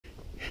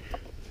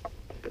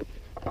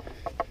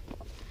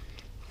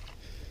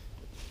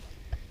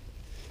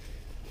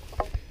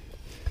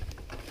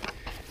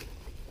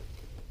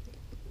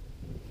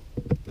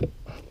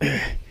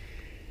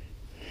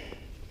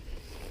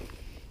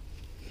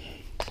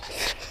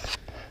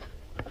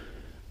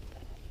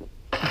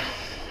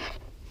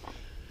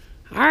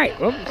Alright,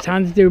 well, it's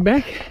time to do it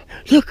back.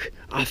 Look,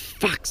 a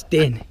fox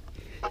den.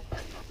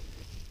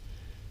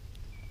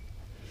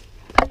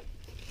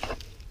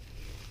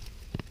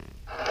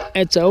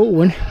 It's an old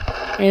one,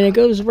 and it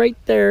goes right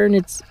there and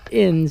it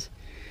ends.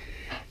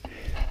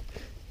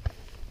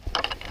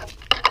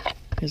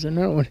 There's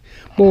another one.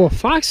 Boy,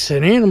 foxes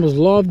and animals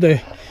love to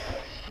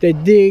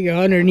dig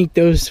underneath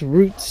those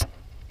roots.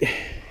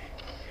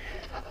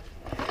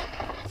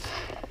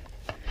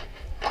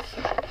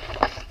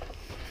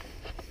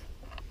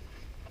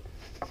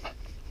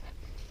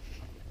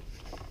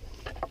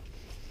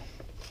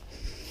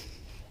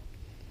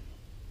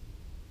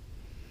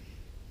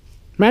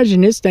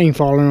 Imagine this thing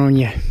falling on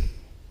you.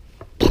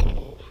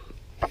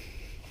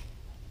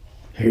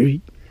 Hey.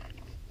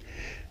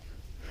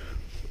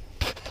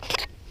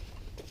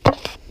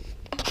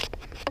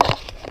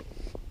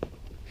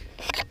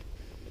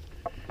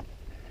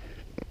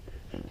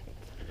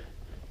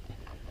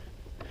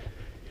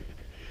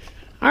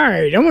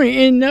 Alright, I'm going to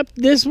end up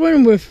this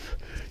one with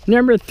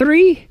number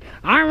 3,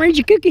 Iron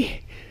Ranger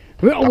Kooky.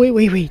 Oh,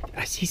 wait.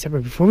 I see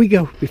something before we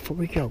go.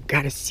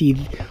 Gotta see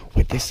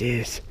what this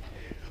is.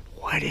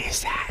 What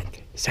is that?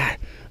 Is that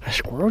a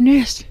squirrel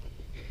nest?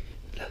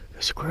 Look,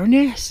 a squirrel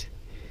nest?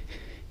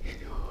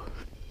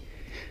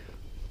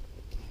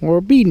 Or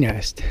a bee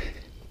nest?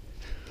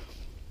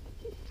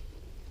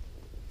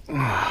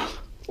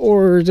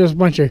 Or just a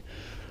bunch of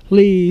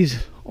leaves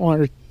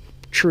on a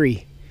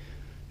tree?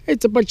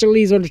 It's a bunch of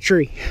leaves on a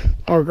tree.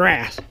 Or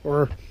grass.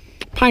 Or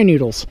pine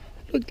needles.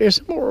 Look, there's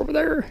some more over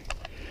there.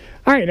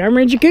 Alright, I'm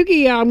Ranger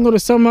Kooky. I'm going to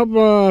sum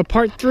up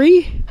part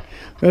 3.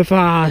 If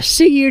I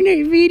see you in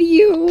a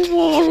video,